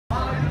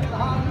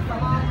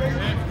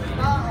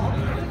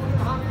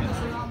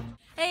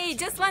I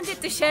just wanted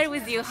to share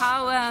with you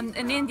how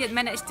an Indian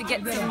managed to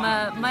get some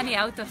money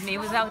out of me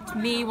without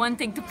me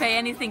wanting to pay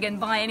anything and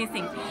buy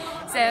anything.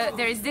 So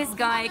there is this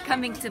guy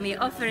coming to me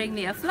offering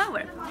me a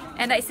flower,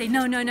 and I say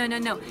no, no, no, no,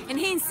 no, and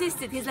he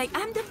insisted. He's like,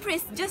 I'm the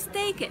priest, just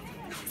take it.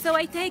 So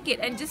I take it,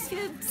 and just a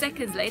few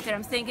seconds later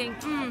I'm thinking,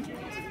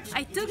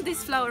 I took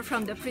this flower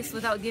from the priest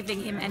without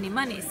giving him any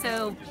money.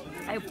 So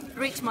I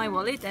reached my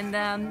wallet and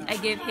I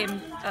gave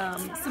him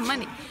some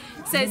money.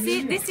 So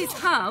see, this is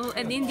how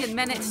an Indian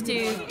managed to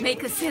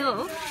make a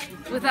sale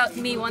without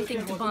me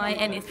wanting to buy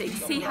anything.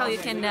 See how you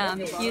can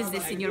use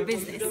this in your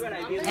business,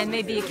 and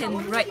maybe you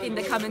can write in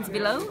the comments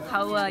below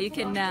how you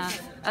can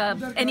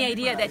any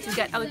idea that you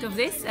got out of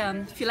this.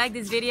 If you like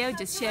this video,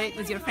 just share it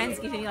with your friends,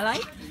 give it a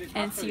like,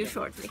 and see you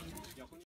shortly.